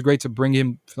 appearances. So it was great to bring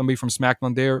him, somebody from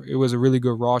SmackDown there. It was a really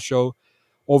good Raw show.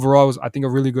 Overall, it was, I think, a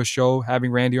really good show.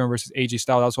 Having Randy Orton versus AJ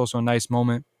Styles, that was also a nice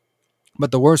moment.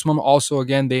 But the worst moment also,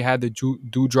 again, they had the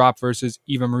Doudrop versus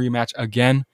Eva Marie match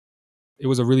again. It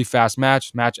was a really fast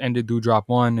match. Match ended, Doudrop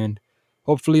won. And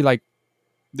hopefully, like,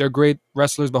 they're great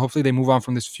wrestlers, but hopefully they move on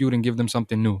from this feud and give them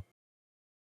something new.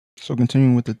 So,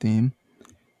 continuing with the theme,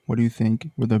 what do you think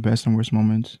were the best and worst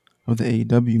moments of the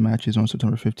AEW matches on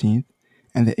September 15th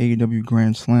and the AEW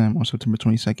Grand Slam on September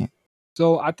 22nd?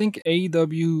 So I think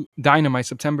AEW Dynamite,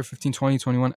 September 15,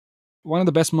 2021, one of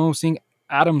the best moments seeing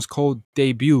Adam's Cole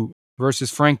debut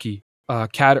versus Frankie.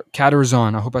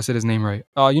 Katarzan, I hope I said his name right.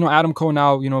 Adam Cole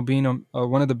now, being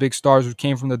one of the big stars who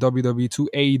came from the WWE to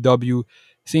AEW,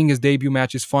 seeing his debut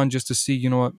match is fun just to see,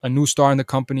 a new star in the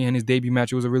company, and his debut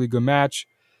match, it was a really good match.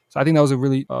 So I think that was a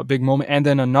really big moment. And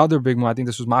then another big moment, I think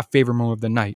this was my favorite moment of the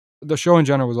night. The show in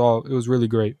general was really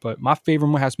great, but my favorite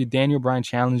moment has to be Daniel Bryan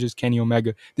challenges Kenny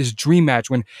Omega. This dream match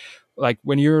when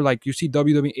you're like, you see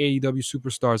WWE, AEW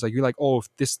superstars, like, you're like, oh, if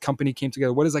this company came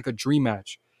together, what is like a dream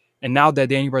match? And now that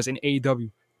Daniel Bryan's in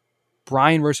AEW,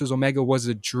 Bryan versus Omega was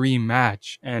a dream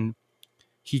match, and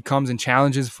he comes and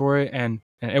challenges for it, and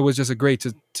it was just a great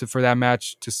to for that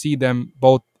match to see them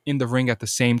both in the ring at the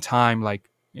same time, like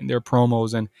in their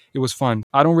promos, and it was fun.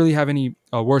 I don't really have any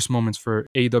worse moments for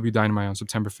AEW Dynamite on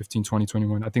September 15,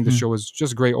 2021. I think the show was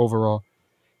just great overall.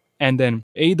 And then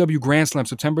AEW Grand Slam,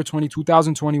 September 20,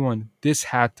 2021. This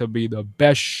had to be the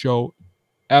best show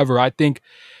ever. I think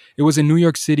it was in New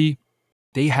York City.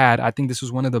 I think this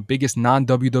was one of the biggest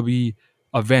non-WWE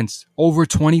events. Over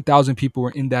 20,000 people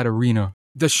were in that arena.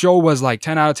 The show was like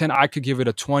 10 out of 10. I could give it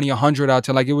a 20, 100 out of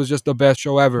 10. Like, it was just the best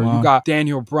show ever. Wow. You got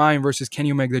Daniel Bryan versus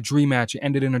Kenny Omega, the dream match. It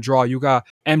ended in a draw. You got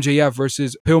MJF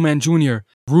versus Pillman Jr.,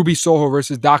 Ruby Soho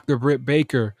versus Dr. Britt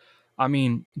Baker. I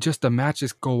mean, just the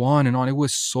matches go on and on. It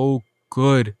was so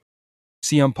good.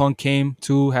 CM Punk came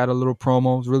too, had a little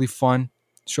promo. It was really fun.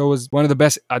 Show was one of the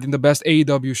best, I think the best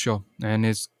AEW show, and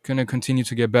it's going to continue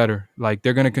to get better. Like,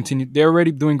 they're going to continue, they're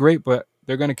already doing great, but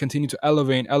they're going to continue to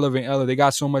elevate. They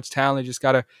got so much talent, just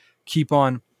got to keep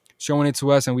on showing it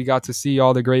to us, and we got to see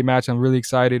all the great match. I'm really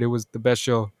excited. It was the best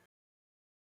show.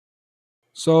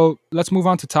 So let's move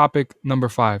on to topic number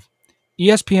 5.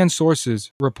 ESPN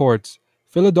sources reports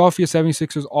Philadelphia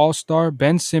 76ers All-Star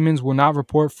Ben Simmons will not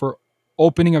report for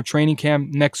opening of training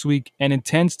camp next week and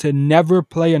intends to never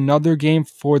play another game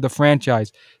for the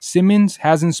franchise. Simmons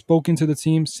hasn't spoken to the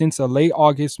team since a late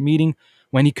August meeting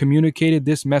when he communicated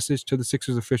this message to the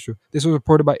Sixers official. This was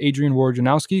reported by Adrian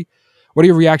Wojnarowski. What are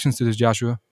your reactions to this,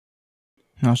 Joshua?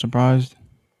 Not surprised.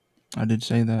 I did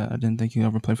say that I didn't think he'd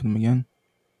ever play for them again.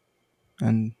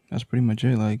 And that's pretty much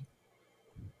it. Like,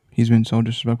 he's been so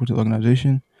disrespectful to the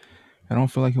organization. I don't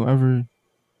feel like he'll ever,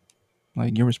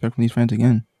 like, get respect from these fans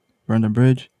again. Burn the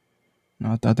bridge.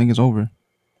 No, I think it's over.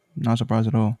 Not surprised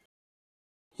at all.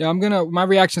 Yeah, my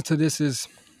reaction to this is,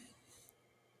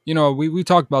 we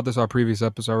talked about this our previous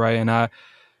episode, right? And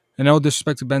no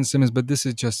disrespect to Ben Simmons, but this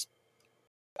is just,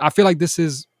 I feel like this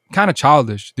is kind of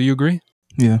childish. Do you agree?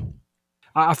 Yeah.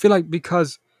 I feel like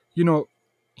because,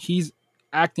 he's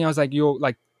acting as like,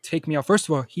 like, take me out. First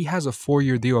of all, he has a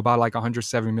 4-year deal about like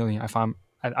 170 million.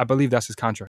 I believe that's his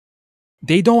contract.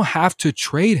 They don't have to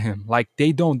trade him. Like,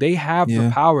 they don't. They have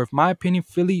the power. If my opinion,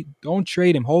 Philly, don't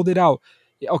trade him. Hold it out.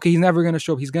 Okay, he's never going to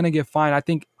show up. He's going to get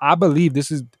fined. I believe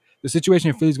this is the situation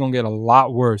in Philly is going to get a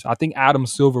lot worse. I think Adam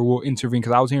Silver will intervene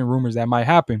because I was hearing rumors that might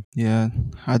happen. Yeah,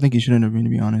 I think he should intervene, to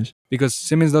be honest. Because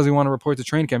Simmons doesn't want to report to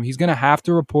training camp. He's going to have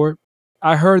to report.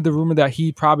 I heard the rumor that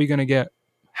he probably going to get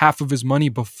half of his money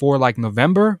before like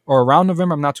November or around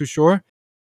November. I'm not too sure.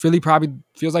 Philly probably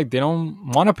feels like they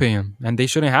don't want to pay him, and they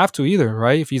shouldn't have to either,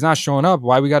 right? If he's not showing up,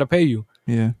 why we got to pay you?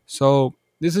 Yeah. So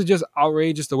this is just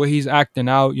outrageous the way he's acting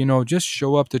out. Just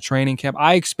show up to training camp.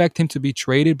 I expect him to be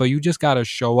traded, but you just got to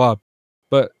show up.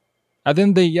 But at the end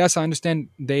of the day, yes, I understand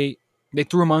they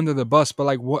threw him under the bus, but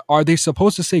like, what are they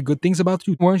supposed to say? Good things about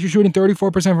you? Weren't you shooting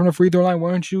 34% from the free throw line?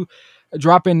 Weren't you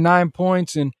dropping 9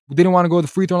 points and didn't want to go to the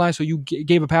free throw line, so you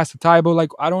gave a pass to Tybo? Like,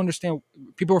 I don't understand.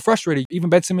 People were frustrated. Even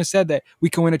Ben Simmons said that we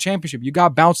can win a championship. You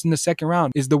got bounced in the second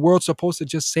round. Is the world supposed to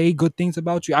just say good things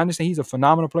about you? I understand he's a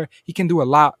phenomenal player. He can do a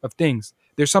lot of things.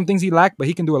 There's some things he lacked, but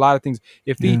he can do a lot of things.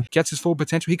 If he gets his full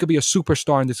potential, he could be a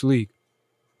superstar in this league.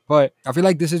 But I feel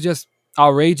like this is just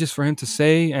outrageous for him to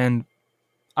say, and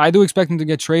I do expect him to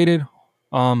get traded,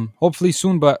 hopefully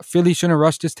soon, but Philly shouldn't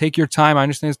rush this. Take your time. I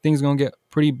understand things are going to get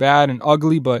pretty bad and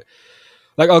ugly, but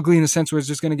like ugly in the sense where it's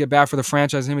just going to get bad for the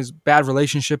franchise. Him, his bad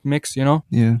relationship mix,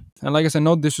 Yeah. And like I said,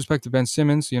 no disrespect to Ben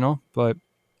Simmons, but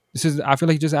I feel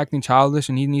like he's just acting childish,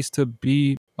 and he needs to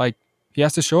be like, he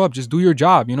has to show up. Just do your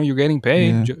job. You're getting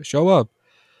paid. Yeah. Show up.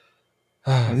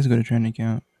 At least go to training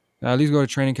camp. At least go to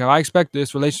training camp. I expect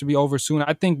this relationship to be over soon.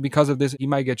 I think because of this, he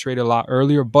might get traded a lot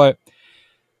earlier, but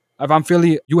if I'm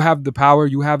Philly, you have the power,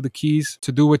 you have the keys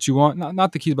to do what you want.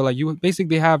 Not the keys, but like you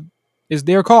basically have, it's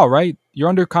their call, right? You're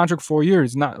under contract for 4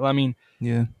 years.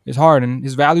 Yeah. It's hard, and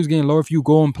his value's getting lower. If you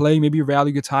go and play, maybe your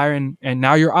value gets higher, and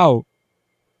now you're out.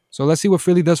 So let's see what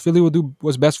Philly does. Philly will do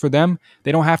what's best for them.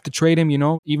 They don't have to trade him,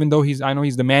 even though I know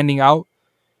he's demanding out.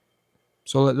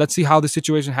 So let's see how the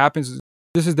situation happens.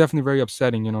 This is definitely very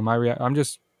upsetting, I'm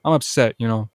upset,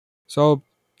 So,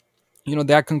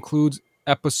 that concludes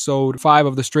episode 5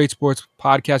 of the Straight Sports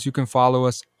Podcast. You can follow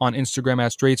us on Instagram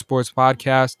at Straight Sports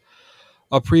Podcast.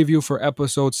 A preview for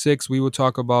episode 6, we will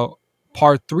talk about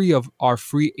part 3 of our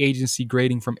free agency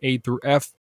grading from A through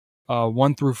F,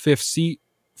 1 through 5th seat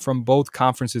from both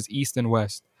conferences, East and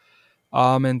West.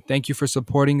 And thank you for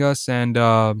supporting us, and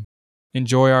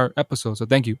enjoy our episode. So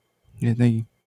thank you. Yeah, thank you.